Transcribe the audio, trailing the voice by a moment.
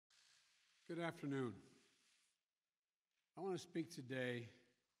Good afternoon. I want to speak today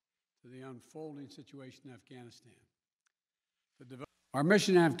to the unfolding situation in Afghanistan. Our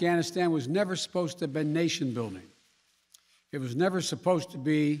mission in Afghanistan was never supposed to have been nation building. It was never supposed to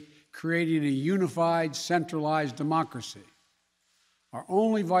be creating a unified, centralized democracy. Our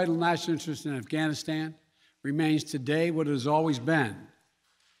only vital national interest in Afghanistan remains today what it has always been: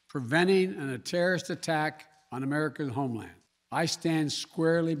 preventing a terrorist attack on America's homeland. I stand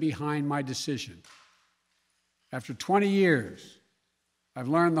squarely behind my decision. After 20 years, I've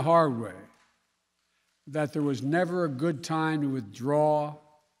learned the hard way that there was never a good time to withdraw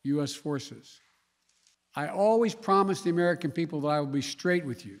U.S. forces. I always promised the American people that I would be straight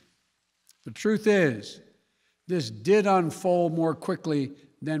with you. The truth is, this did unfold more quickly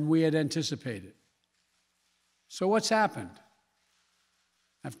than we had anticipated. So what's happened?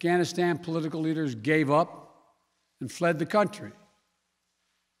 Afghanistan political leaders gave up and fled the country.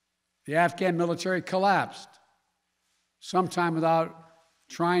 The Afghan military collapsed, sometime without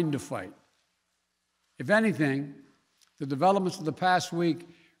trying to fight. If anything, the developments of the past week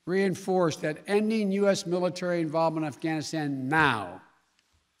reinforced that ending U.S. military involvement in Afghanistan now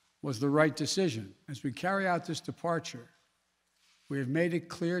was the right decision. As we carry out this departure, we have made it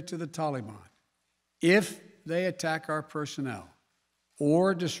clear to the Taliban, if they attack our personnel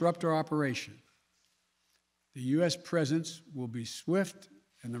or disrupt our operation, the U.S. presence will be swift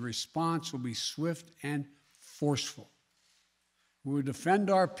and the response will be swift and forceful. We will defend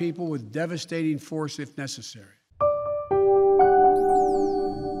our people with devastating force if necessary.